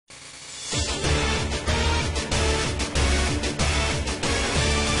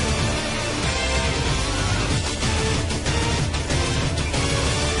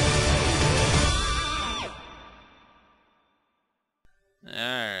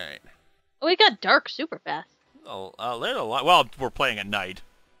right. Oh, it got dark super fast. Oh, well, we're playing at night.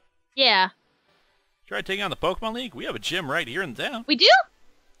 Yeah. Try taking on the Pokemon League? We have a gym right here in town. We do?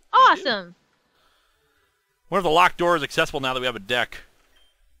 Awesome. One of the locked doors accessible now that we have a deck.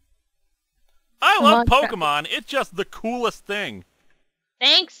 I love Pokemon. It's just the coolest thing.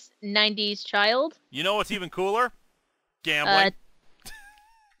 Thanks, 90s child. You know what's even cooler? Gambling.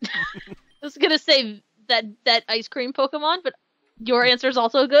 I was going to say that ice cream Pokemon, but your answer is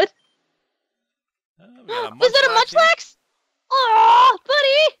also good. Was that a Munchlax? Aw,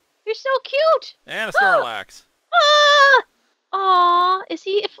 buddy! You're so cute! And a Snorlax. Aw, is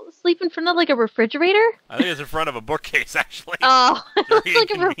he asleep in front of like a refrigerator? I think it's in front of a bookcase, actually. Oh, it looks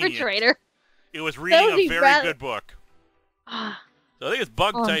like a refrigerator. It was reading a very good book. So I think it's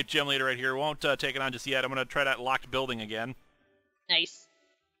Bug-type Gym Leader right here. Won't take it on just yet. I'm going to try that locked building again. Nice.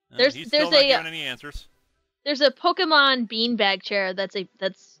 He's still not giving any answers. There's a Pokemon beanbag chair that's a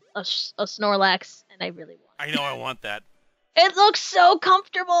Snorlax, and I really want it. I know I want that. It looks so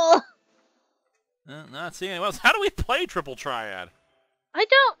comfortable. Not seeing anyone else. How do we play Triple Triad? I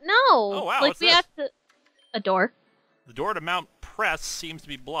don't know. Oh, wow. Like, what's we this? have to... A door. The door to Mount Press seems to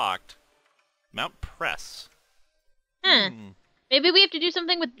be blocked. Mount Press. Maybe we have to do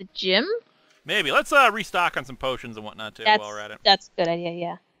something with the gym? Maybe. Let's restock on some potions and whatnot, too, while we're at it. That's a good idea,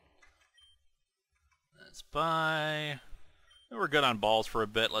 yeah. Let's buy... We're good on balls for a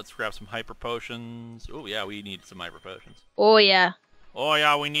bit. Let's grab some hyper potions. Oh, yeah, we need some hyper potions. Oh, yeah. Oh,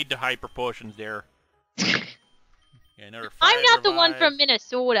 yeah, we need the hyper potions there. I'm not the one from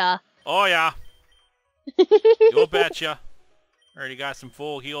Minnesota. Oh, yeah. You betcha. Already got some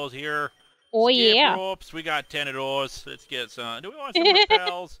full heals here. Oh, Skip yeah. ropes. We got 10 of those. Let's get some. Do we want some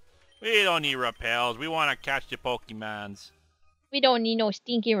repels? We don't need repels. We want to catch the Pokemons. We don't need no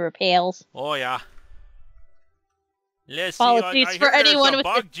stinking repels. Oh, yeah. Let's Apologies see. for anyone there's a with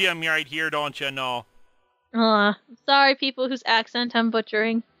bug gym right here, don't you know? Sorry, people whose accent I'm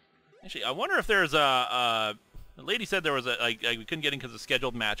butchering. Actually, I wonder if there's a the lady said there was a like we couldn't get in because of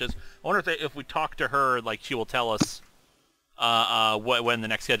scheduled matches. I wonder if we talk to her, like she will tell us when the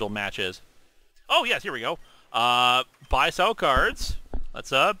next scheduled match is. Oh yes, here we go. Buy sell cards.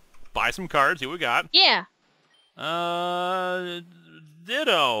 Let's buy some cards. See what we got. Yeah.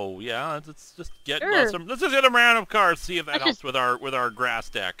 Ditto. Yeah. Let's just get some. Let's just get a round of cards. See if that helps with our grass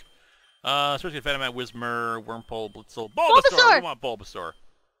deck. Especially if Venomat, Whismur, Wurmple, Blitzel, Bulbasaur. We want Bulbasaur.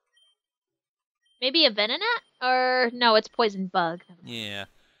 Maybe a Venonat? Or no, it's Poison Bug. Yeah.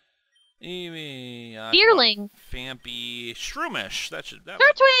 Deerling. Fampy. Shroomish. That should.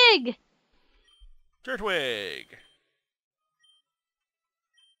 Turtwig. Turtwig.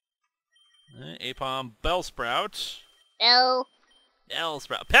 Apom. Bellsprout.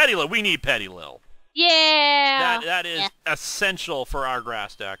 Bellsprout. Petilil. We need Petilil. Yeah. That is essential for our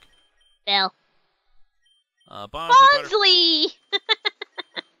grass deck. Bell. Bonsly.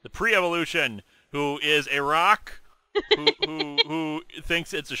 The pre-evolution, who is a rock, who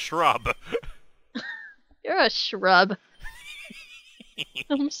thinks it's a shrub. You're a shrub.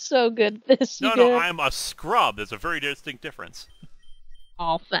 I'm so good at this. No, I'm a scrub. There's a very distinct difference.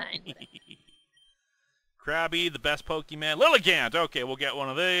 All fine. Krabby, the best Pokemon. Lilligant. Okay, we'll get one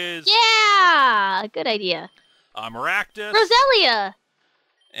of these. Yeah, good idea. Maractus. Roselia.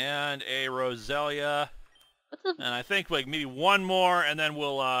 And a Roselia. And I think like maybe one more, and then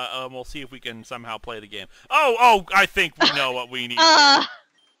we'll see if we can somehow play the game. Oh! I think we know what we need.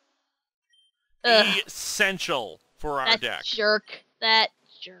 Essential for our deck. That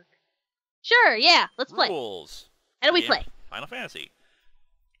jerk. Sure, yeah, let's play. Rules. How do we play? Final Fantasy.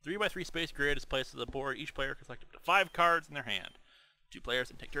 3x3 space grid is placed on the board. Each player can select up to 5 cards in their hand. 2 players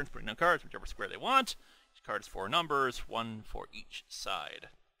can take turns putting down cards, whichever square they want. Each card is 4 numbers, 1 for each side.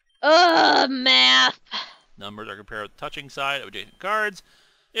 Math. Numbers are compared with the touching side of adjacent cards.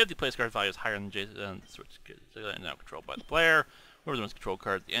 If the place card value is higher than adjacent, switch now controlled by the player. Whoever's the most controlled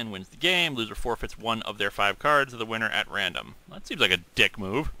card at the end wins the game. Loser forfeits 1 of their 5 cards to the winner at random. That seems like a dick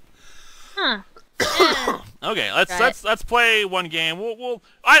move. Huh. Okay, let's play one game.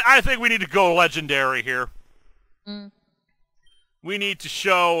 I think we need to go legendary here. We need to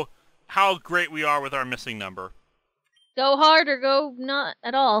show how great we are with our missing number. Go hard or go not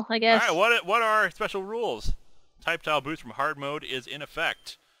at all, I guess. All right, what are our special rules? Type tile boost from hard mode is in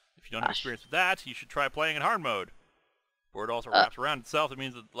effect. If you don't have experience with that, you should try playing in hard mode. Board also wraps around itself. It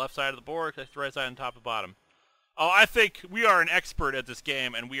means the left side of the board connects the right side and top and bottom. Oh, I think we are an expert at this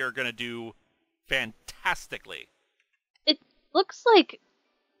game, and we are going to do fantastically. It looks like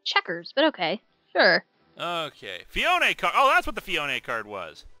checkers, but okay. Sure. Okay. Fiona card. Oh, that's what the Fiona card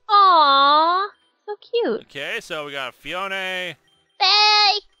was. Aww. So cute. Okay, so we got a Fiona.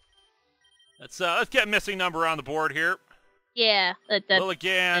 Hey! Let's get missing number on the board here. Yeah.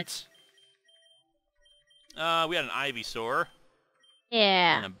 Lilligant. We had an Ivysaur.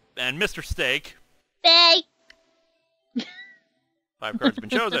 Yeah. And Mr. Steak. Hey. 5 cards have been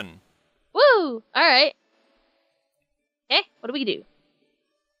chosen. Woo! Alright. Okay, what do we do?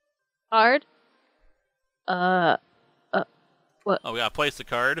 Card. What? Oh, we gotta place the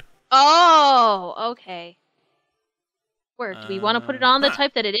card. Oh, okay. Where? Do we want to put it on the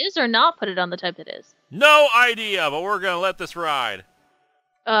type that it is or not put it on the type that it is? No idea, but we're gonna let this ride.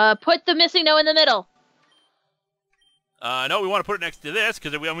 Put the missing no in the middle. No, we want to put it next to this,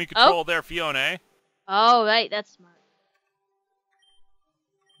 because we control their Fione. Oh, right, that's smart.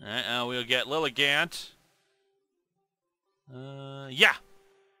 Alright, we'll get Lilligant. Yeah.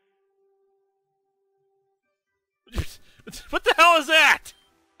 What the hell is that?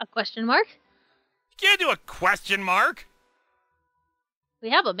 A question mark? You can't do a question mark. We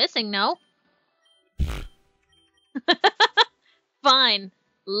have a missing no. Fine.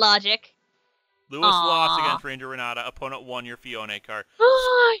 Logic. Lewis lost against Ranger Renata. Opponent won your Fione card.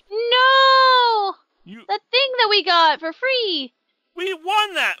 No! That thing that we got for free. We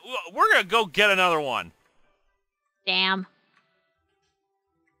won that. We're going to go get another one. Damn.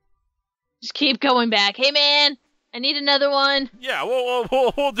 Just keep going back. Hey, man, I need another one. Yeah,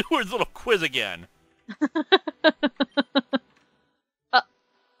 we'll do his little quiz again.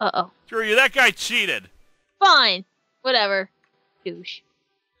 Uh-oh. Screw you, that guy cheated. Fine. Whatever. Douche.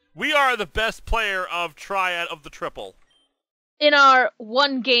 We are the best player of Triad of the Triple. In our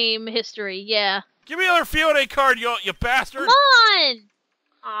one-game history, yeah. Give me another Fione card, you bastard. Come on!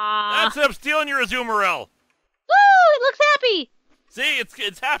 Aww. That's him stealing your Azumarill. Woo! It looks happy! See,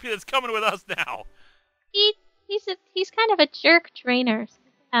 it's happy that it's coming with us now. He's kind of a jerk trainer.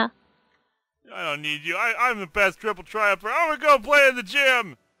 Yeah. I don't need you. I'm the best triple triumpher. I'm gonna go play in the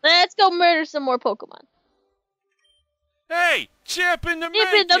gym. Let's go murder some more Pokemon. Hey, chip in the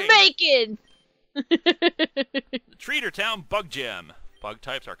making! Treater Town Bug Gym. Bug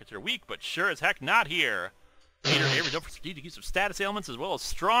types are considered weak, but sure as heck not here. Leader Avery's up for strategic use of status ailments as well as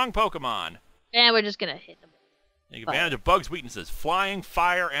strong Pokemon. And we're just gonna hit them. Take advantage of Bug's weaknesses, flying,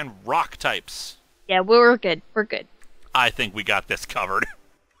 fire, and rock types. Yeah, we're good. We're good. I think we got this covered.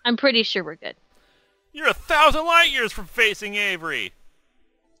 I'm pretty sure we're good. You're 1,000 light years from facing Avery.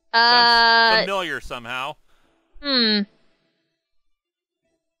 Sounds familiar somehow.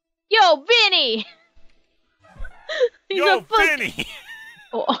 Yo, Vinny! Yo, Vinny!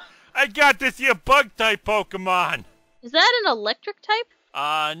 Oh. I got this here bug-type Pokemon. Is that an electric type?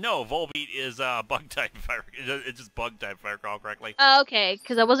 No, Volbeat is bug type. It's just bug type, if I recall correctly. Oh, okay,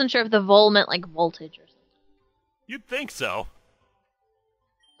 because I wasn't sure if the vol meant like voltage or something. You'd think so.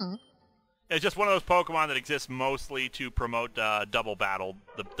 Hmm. It's just one of those Pokemon that exists mostly to promote double battle,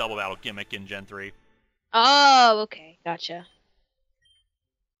 the double battle gimmick in Gen 3. Oh, okay, gotcha.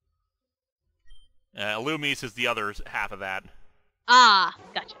 Loomis is the other half of that. Ah,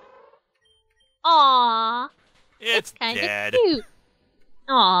 gotcha. Aww. It's kinda dead. Cute.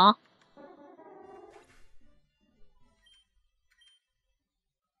 Aww.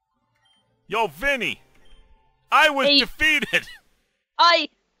 Yo, Vinny! I was defeated!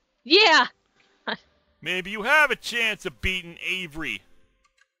 Yeah! Maybe you have a chance of beating Avery.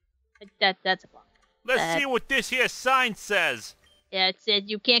 That's a problem. Let's see what this here sign says. Yeah, it said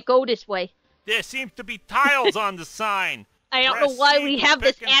you can't go this way. There seems to be tiles on the sign. I don't know why we have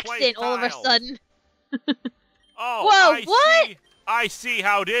this accent all of a sudden. Oh, whoa, what? I see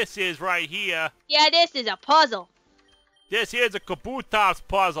how this is right here. Yeah, this is a puzzle. This here's a Kabutops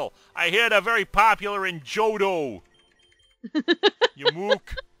puzzle. I hear they're very popular in Johto. You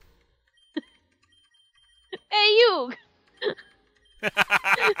mook. Hey, you.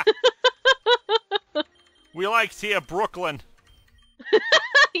 We like here Brooklyn.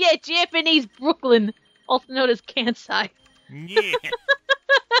 Yeah, Japanese Brooklyn, also known as Kansai. Yeah.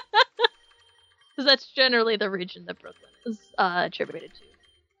 Because that's generally the region that Brooklyn is attributed to.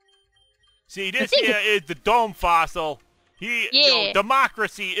 See, this here is the Dome Fossil.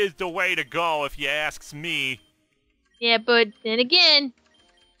 Democracy is the way to go, if you asks me. Yeah, but then again...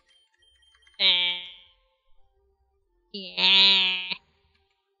 Yeah.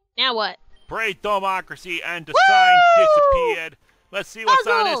 Now what? Pray democracy and the sign disappeared. Let's see what's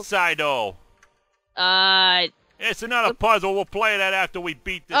on this side, though. It's another puzzle. We'll play that after we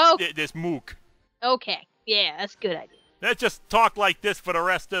beat this mook. Okay. Yeah, that's a good idea. Let's just talk like this for the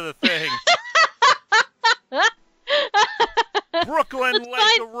rest of the thing. Brooklyn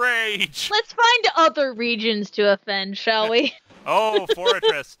like a rage. Let's find other regions to offend, shall we? Oh,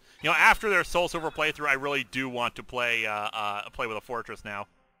 Fortress. After their Soul Silver playthrough, I really do want to play with a Fortress now.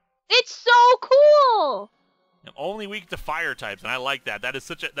 It's so cool. I'm only weak to fire types, and I like that. That is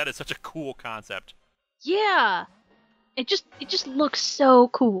such a cool concept. Yeah. It just looks so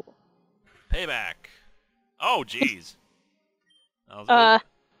cool. Payback. Oh, jeez.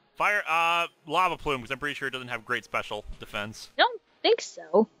 Fire, lava plume, because I'm pretty sure it doesn't have great special defense. Don't think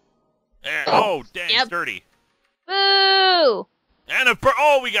so. There. Oh, dang, Yep. it's dirty. Boo! And a burn.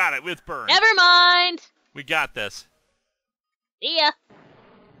 Oh, we got it with burn. Never mind. We got this. See ya.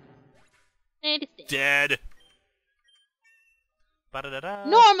 And it's dead. Dead. Ba-da-da-da.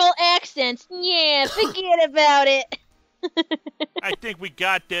 Normal accents. Yeah, forget about it. I think we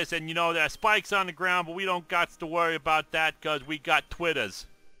got this, and there are spikes on the ground, but we don't got to worry about that because we got Twitters.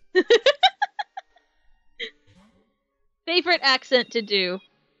 Favorite accent to do,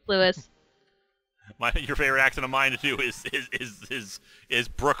 Lewis? Your favorite accent of mine to do is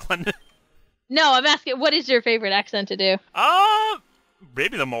Brooklyn. No, I'm asking, what is your favorite accent to do?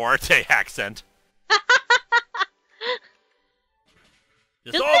 Maybe the Moarte accent.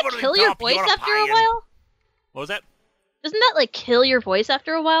 Doesn't that kill your voice after a while? What was that? Doesn't that, kill your voice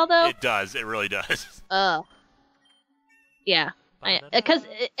after a while, though? It does. It really does. Oh. Yeah. Because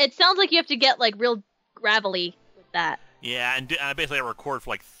it sounds like you have to get, real gravelly with that. Yeah, and I basically record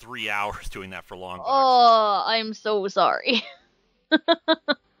for, 3 hours doing that for long blocks. Oh, I'm so sorry.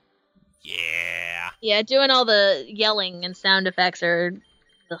 Yeah. Yeah, doing all the yelling and sound effects are...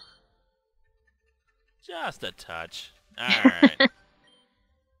 Ugh. Just a touch. Alright.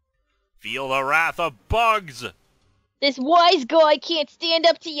 Feel the wrath of bugs! This wise guy can't stand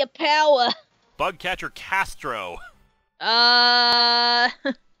up to your power. Bugcatcher Castro.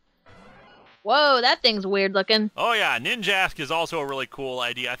 Whoa, that thing's weird looking. Oh yeah, Ninjask is also a really cool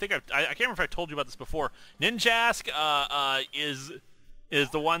idea. I think I can't remember if I told you about this before. Ninjask is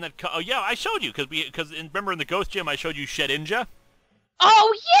the one that oh yeah, I showed you because remember in the Ghost Gym I showed you Shedinja?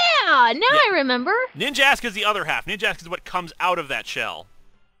 Oh yeah, now I remember. Ninjask is the other half. Ninjask is what comes out of that shell.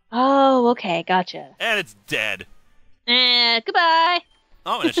 Oh, okay, gotcha. And it's dead. Goodbye.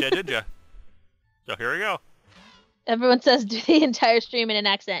 Oh, and a Shedinja. So here we go. Everyone says do the entire stream in an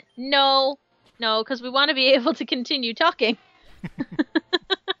accent. No, because we want to be able to continue talking.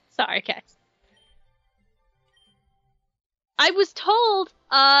 Sorry, guys. I was told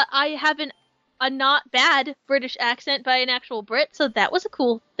I have a not bad British accent by an actual Brit, so that was a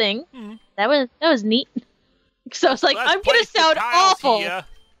cool thing. Mm. That was neat. So I was like, I'm gonna sound awful. Here.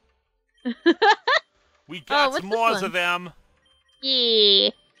 We got some more of them. Yeah.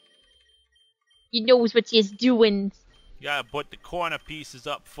 You knows what she's doing. You gotta put the corner pieces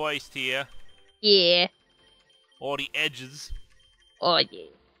up first here. Yeah. All the edges. Oh, yeah.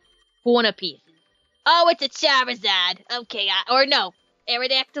 Corner pieces. Oh, it's a Charizard. Okay, or no.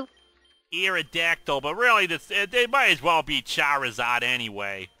 Aerodactyl? Aerodactyl, but really, they might as well be Charizard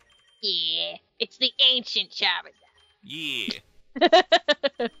anyway. Yeah. It's the ancient Charizard. Yeah.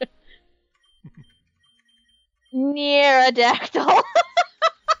 Aerodactyl.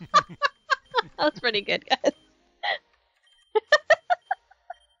 That's pretty good, guys.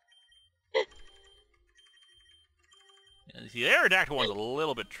 See, the Aerodactyl one's a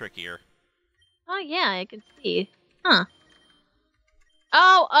little bit trickier. Oh, yeah, I can see. Huh.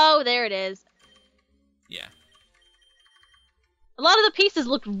 Oh, there it is. Yeah. A lot of the pieces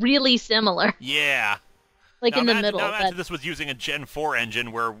look really similar. Yeah. Like in the middle. Now imagine this was using a Gen 4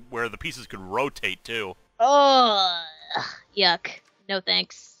 engine where the pieces could rotate, too. Oh, yuck. No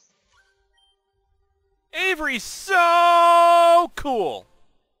thanks. Avery's so cool!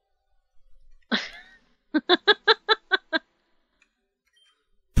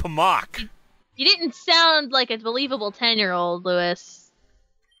 Pamak. You didn't sound like a believable 10-year-old, Lewis.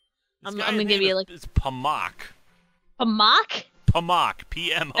 I'm gonna give you It's Pamak. Pamak? Pamak.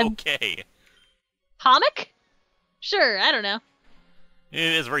 P-M-O-K. Pamak? Sure, I don't know. It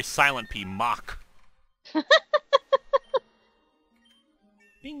is a very silent P. Mock.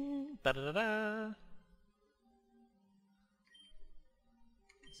 Bing. Da-da-da-da.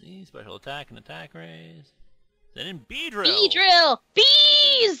 See, special attack and attack raise. Then in Beedrill. Beedrill!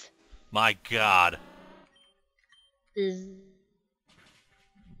 Bees! My god.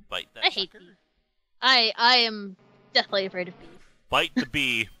 Bite that I hate sucker. bees. I am deathly afraid of bees. Bite the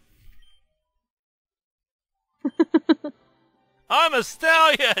bee. I'm a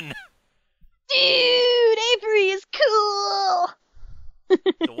stallion! Dude, Avery is cool!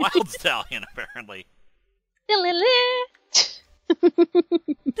 The wild stallion, apparently.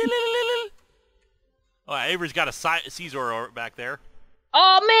 Oh, Avery's got a Caesar back there.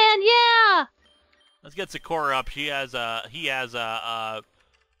 Oh man, yeah! Let's get Sakura up. He has a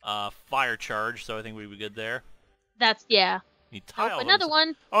fire charge, so I think we'd be good there. Yeah. Need tiles. Nope, another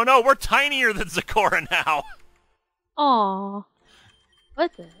one. Oh no, we're tinier than Zecora now. Aww.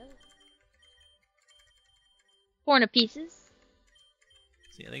 What the hell? 4 into pieces.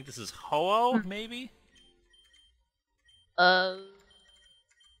 See, I think this is Ho-Oh, maybe?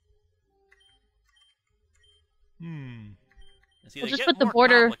 See, We'll just put the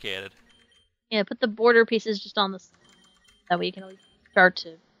border. Complicated. Yeah, put the border pieces just on this. That way you can at least start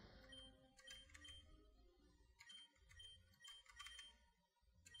to.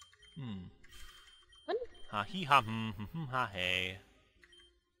 Ha hee ha ha hey.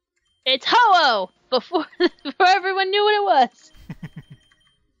 It's Ho-Oh! Before everyone knew what it was.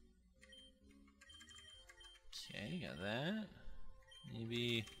 Okay, got that.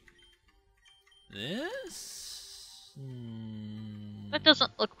 Maybe this? That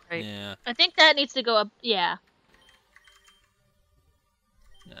doesn't look right. Yeah. I think that needs to go up. Yeah.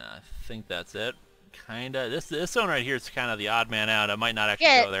 I think that's it. Kinda. This one right here is kind of the odd man out. I might not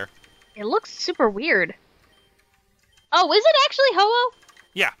actually go there. It looks super weird. Oh, is it actually Ho-Oh?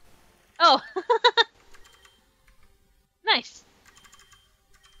 Yeah. Oh. Nice.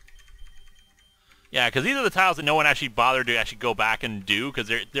 Yeah, because these are the tiles that no one actually bothered to actually go back and do,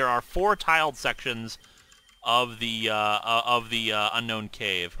 because there are 4 tiled sections of the unknown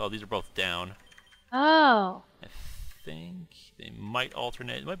cave. Oh, these are both down. Oh. I think they might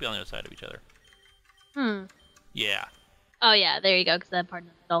alternate. They might be on the other side of each other. Yeah. Oh yeah, there you go, because that part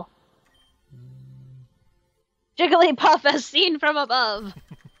is dull. Jigglypuff as seen from above.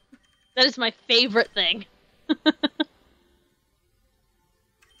 That is my favorite thing.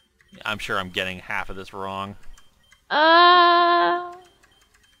 I'm sure I'm getting half of this wrong. Well.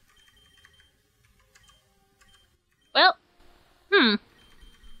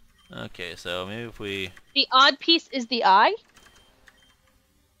 Okay, so maybe if we... The odd piece is the eye?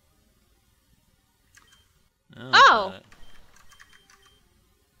 Oh!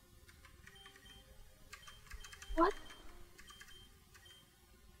 What?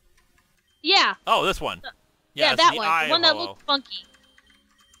 Yeah. Oh, this one. Yeah, that one. The one that looked funky.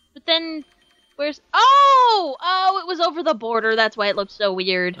 But then, where's... Oh, it was over the border. That's why it looked so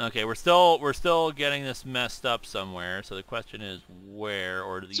weird. Okay, we're still getting this messed up somewhere. So the question is, where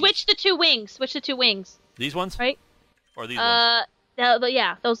or these... Switch the 2 wings. Switch the 2 wings. These ones? Right. Or these ones?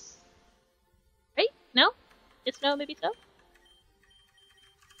 Yeah, those. Right? No. It's no, maybe so.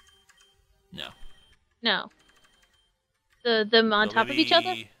 No. No. Them on top of each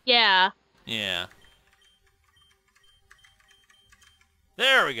other? Yeah. Yeah.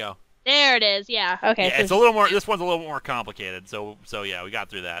 There we go. There it is. Yeah. Okay. Yeah, so it's a little more. This one's a little more complicated. So yeah, we got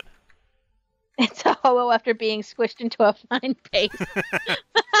through that. It's a Ho-Oh after being squished into a fine paste.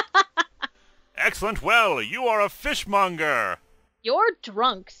 Excellent. Well, you are a fishmonger. You're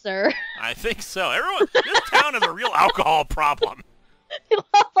drunk, sir. I think so. This town has a real alcohol problem.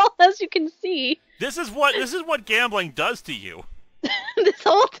 As you can see. This is what gambling does to you. This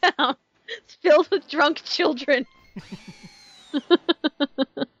whole town is filled with drunk children.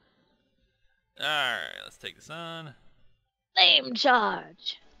 Alright, let's take this on. Flame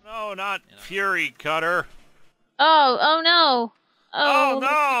charge. No, not Fury Cutter. Oh no. Oh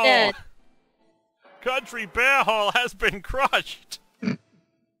no! Dead. Country Bear Hall has been crushed.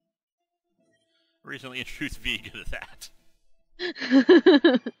 Recently introduced Vega to that.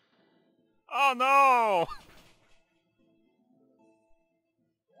 Oh no!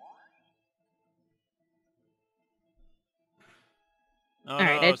 Oh,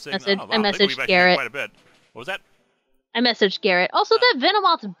 alright, no, I messaged Garrett. Quite a bit. What was that? I messaged Garrett. Also, that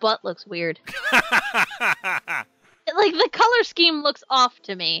Venomoth's butt looks weird. Like, the color scheme looks off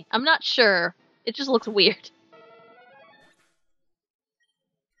to me. I'm not sure. It just looks weird.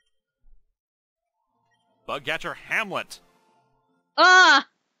 Bugcatcher Hamlet. Alas,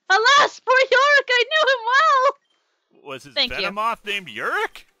 poor Yorick, I knew him well! Was his Venomoth named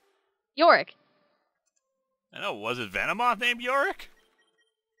Yorick? Yorick. I know, was his Venomoth named Yorick?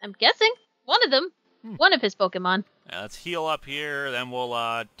 I'm guessing. One of them. One of his Pokemon. Let's heal up here, then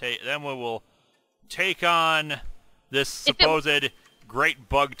we'll take on this supposed great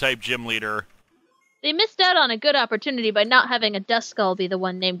bug-type gym leader. They missed out on a good opportunity by not having a Duskull be the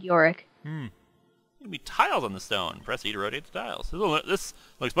one named Yorick. Be tiles on the stone. Press E to rotate the tiles. This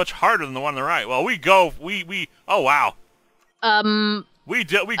looks much harder than the one on the right. Well, we oh wow. We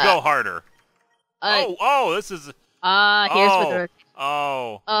go harder. This is. Here's where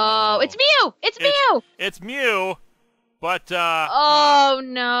it's Mew! It's Mew, but oh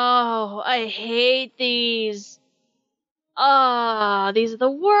no, I hate these. These are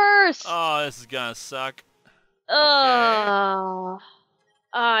the worst. Oh, this is gonna suck.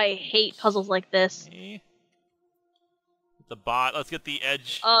 I hate puzzles like this. Okay. the bot. Let's get the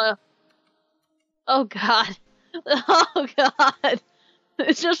edge. Oh god. Oh god.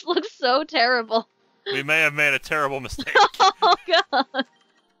 It just looks so terrible. We may have made a terrible mistake. Oh god.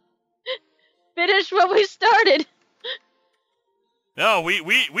 Finish what we started. No,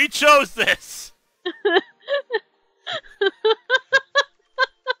 we chose this.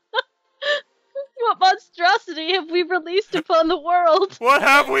 What monstrosity have we released upon the world? What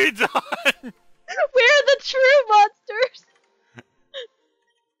have we done? We're the true monsters.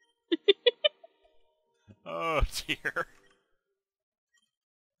 Oh dear.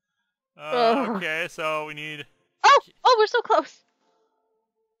 Oh. Okay, so we need. Oh, we're so close.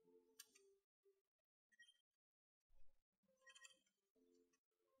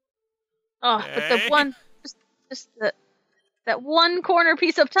 Oh, Okay. but the one, just that one corner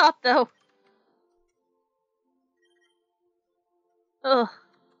piece up top, though. Ugh.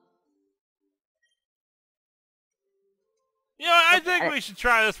 You know, I think we should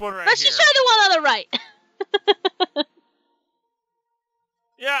try this one right Let's here. just try the one on the right.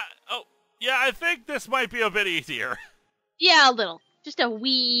 Yeah. Oh, yeah. I think this might be a bit easier. Yeah, a little, just a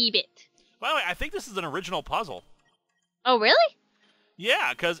wee bit. By the way, I think this is an original puzzle. Oh, really?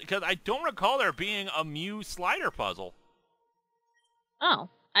 Yeah, because I don't recall there being a Mew slider puzzle. Oh,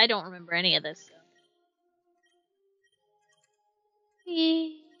 I don't remember any of this. So.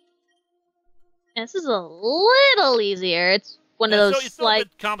 This is a little easier. It's one of those. So it's still a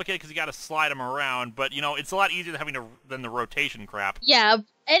bit complicated because you got to slide them around, but you know it's a lot easier than the rotation crap. Yeah,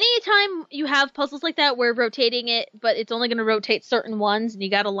 anytime you have puzzles like that where rotating it, but it's only going to rotate certain ones, and you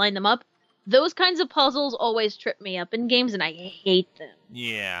got to line them up. Those kinds of puzzles always trip me up in games, and I hate them.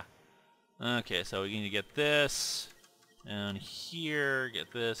 Yeah. Okay, so we need to get this down here,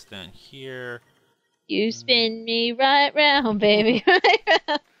 get this down here. You spin me right round, baby, right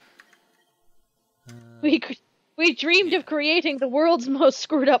round. We dreamed of creating the world's most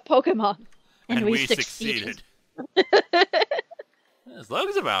screwed up Pokemon, and we succeeded. This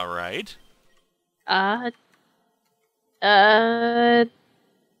looks about right.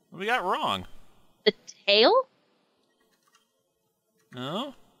 What we got wrong? The tail?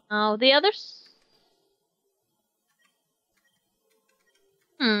 No? Oh, the others?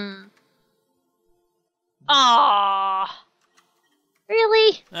 Aww.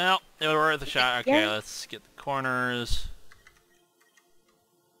 Really? Well, it was worth a shot. Okay, let's get the corners.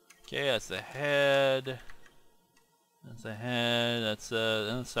 Okay, that's the head. That's the head. That's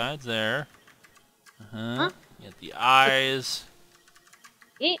the sides there. Huh? Get the eyes.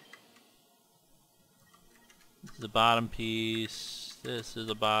 Yeah. This is the bottom piece. This is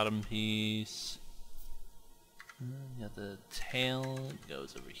the bottom piece. Got the tail. It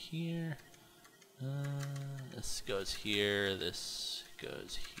goes over here. This goes here. This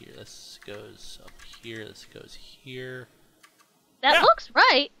goes here. This goes up here. This goes here. That looks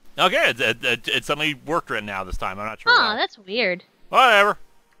right. Okay, it suddenly worked right now this time. I'm not sure Huh, why. that's weird. Whatever.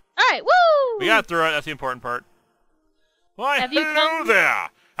 Alright, woo! We got through it. That's the important part. Why, hello there!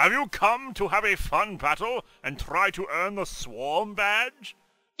 Have you come to have a fun battle and try to earn the Swarm Badge?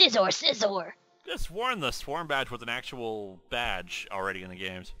 Scizor. I sworn the Swarm Badge was an actual badge already in the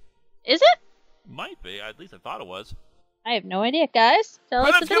games. Is it? Might be. At least I thought it was. I have no idea, guys. Tell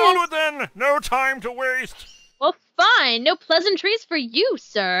us Let's if get it on is. with it then! No time to waste! Well, fine. No pleasantries for you,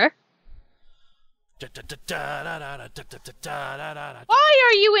 sir. Why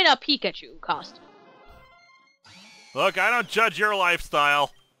are you in a Pikachu costume? Look, I don't judge your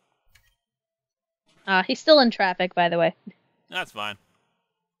lifestyle. He's still in traffic, by the way. That's fine.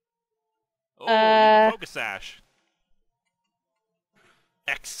 Oh, Focus Sash.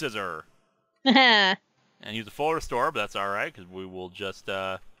 X Scissor. And use a full restore, but that's alright, because we will just,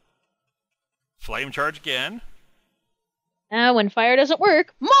 Flame Charge again. When fire doesn't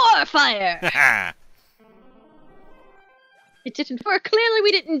work, more fire! It didn't work. Clearly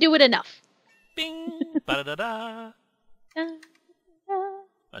we didn't do it enough. Bing! Ba-da-da-da!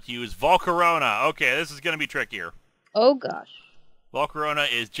 Let's use Volcarona. Okay, this is going to be trickier. Oh, gosh.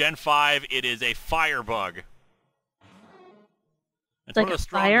 Volcarona is Gen 5. It is a fire bug. It's like one of the a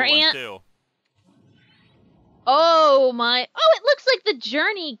stronger fire ones, ant? too. Oh, my. Oh, it looks like the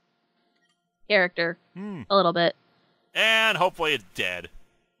Journey character. A little bit. And hopefully it's dead.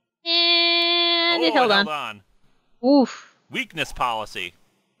 And it held held on. Oof. Weakness policy.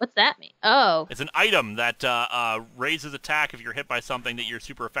 What's that mean? Oh. It's an item that raises attack if you're hit by something that you're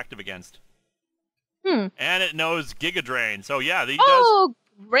super effective against. And it knows Giga Drain. So yeah, he does. Oh,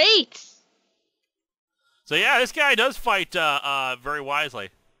 great. So yeah, this guy does fight very wisely.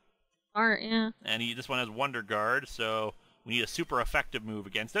 Smart, yeah. And this one has Wonder Guard, so we need a super effective move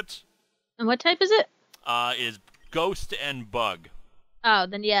against it. And what type is it? Is Ghost and Bug. Oh,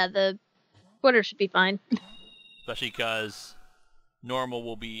 then yeah, the quarter should be fine. Especially because normal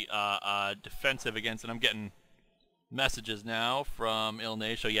will be defensive against it. I'm getting messages now from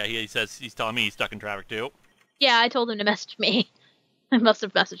Ilnay. So yeah, he says he's telling me he's stuck in traffic too. Yeah, I told him to message me. I must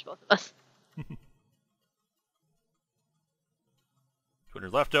have messaged both of us.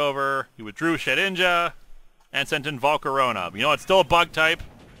 Twitter's leftover. He withdrew Shedinja and sent in Volcarona. You know, it's still a bug type.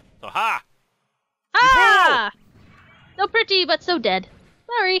 So ha! Ah! So pretty, but so dead.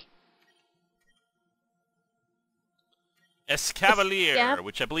 Sorry. Escavalier,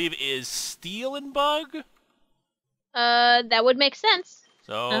 which I believe is Steel and Bug. That would make sense.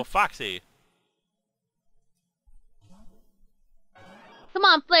 So Foxy. Come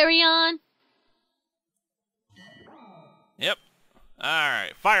on, Flareon. Yep.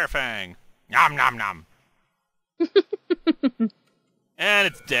 Alright, Firefang. Nom nom nom. And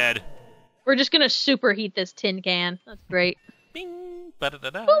it's dead. We're just gonna superheat this tin can. That's great. Bing!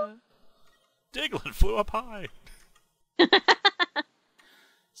 Ba-da-da-da. Diglett flew up high.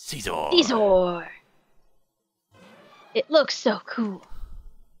 Caesar. It looks so cool.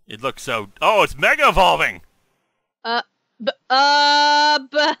 It looks so... Oh, it's Mega Evolving! I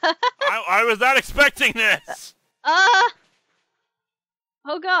was not expecting this! Oh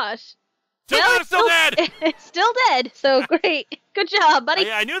gosh. It's still dead! It's still dead, so great. Good job, buddy.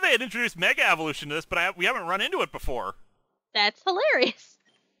 Yeah, I knew they had introduced Mega Evolution to this, but we haven't run into it before. That's hilarious.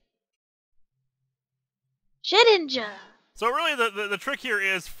 Shedinja. So really, the trick here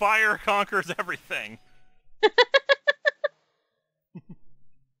is fire conquers everything.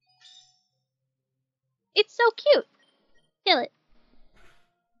 It's so cute. Kill it.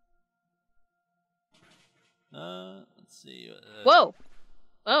 Let's see. Whoa.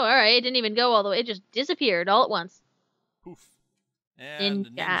 Oh, alright. It didn't even go all the way. It just disappeared all at once. Poof. And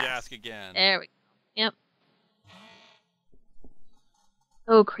Ninjask again. There we go. Yep.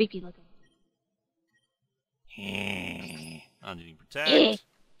 Oh, creepy looking. I'm needing protect. Hey,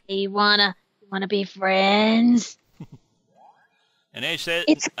 you wanna be friends? And Age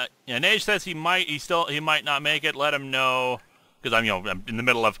says he might not make it. Let him know, because I'm in the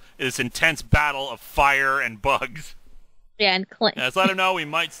middle of this intense battle of fire and bugs. Yeah, and Clint. Let's let him know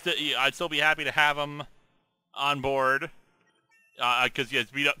I'd still be happy to have him on board. Because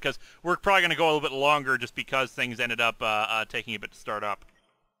we're probably going to go a little bit longer just because things ended up taking a bit to start up.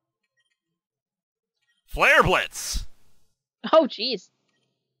 Flare Blitz! Oh, jeez.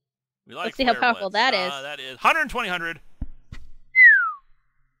 Let's see how powerful that is. That is 100.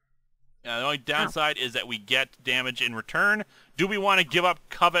 The only downside is that we get damage in return. Do we want to give up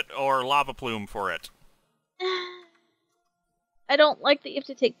Covet or Lava Plume for it? I don't like that you have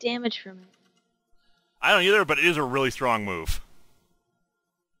to take damage from it. I don't either, but it is a really strong move.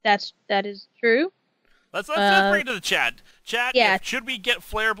 That is true. Let's bring it to the chat. Chat, yeah. Should we get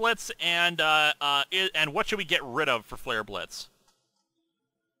Flare Blitz, and what should we get rid of for Flare Blitz?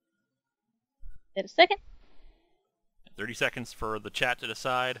 Wait a second. 30 seconds for the chat to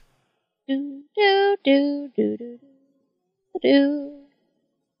decide. Do do do do do do.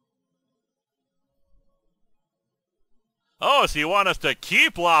 Oh, so you want us to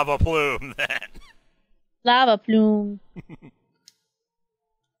keep Lava Plume then? Lava Plume.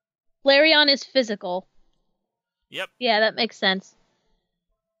 Flareon is physical. Yep. Yeah, that makes sense.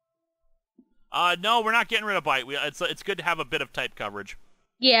 No, we're not getting rid of Bite. It's good to have a bit of type coverage.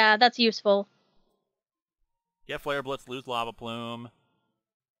 Yeah, that's useful. Get Flare Blitz, lose Lava Plume.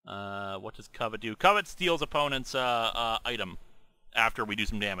 What does Covet do? Covet steals opponent's item after we do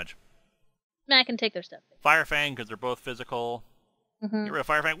some damage. I can take their stuff. Firefang, because they're both physical. Mm-hmm. Get rid of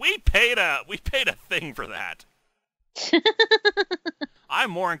Firefang. We paid a thing for that. I'm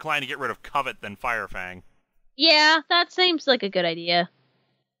more inclined to get rid of Covet than Firefang. Yeah, that seems like a good idea.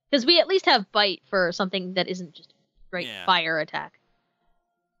 Because we at least have Bite for something that isn't just straight fire attack.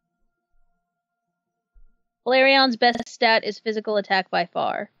 Flareon's best stat is physical attack by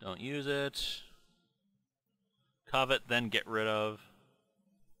far. Don't use it. Covet, then get rid of.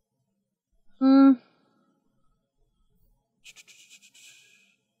 I'm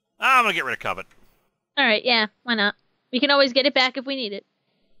gonna get rid of Covet. Alright, yeah, why not? We can always get it back if we need it.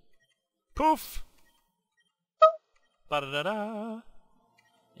 Poof! Ba-da-da-da.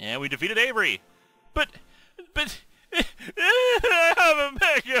 And we defeated Avery. But I have a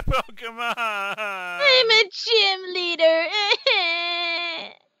Mega Pokemon! I'm a gym leader!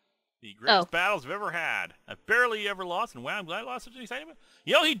 The greatest battles I've ever had. I've barely ever lost, and wow, I'm glad I lost such an exciting.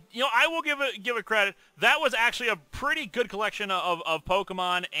 I will give it credit. That was actually a pretty good collection of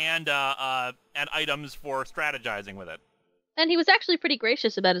Pokemon and items for strategizing with it. And he was actually pretty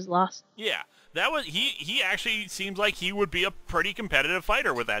gracious about his loss. Yeah, that was he actually seems like he would be a pretty competitive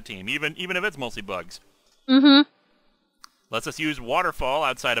fighter with that team, even if it's mostly bugs. Mm-hmm. Lets us use Waterfall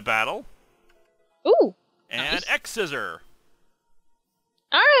outside of battle. Ooh. And Nice. X-Scissor.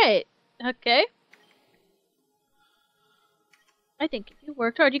 All right. Okay. I think if you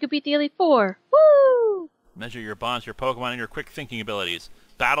worked hard, you could beat the Elite Four. Woo! Measure your bonds, your Pokemon, and your quick thinking abilities.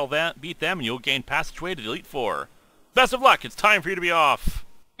 Battle them, beat them, and you'll gain passageway to the Elite Four. Best of luck. It's time for you to be off.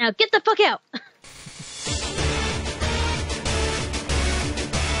 Now get the fuck out.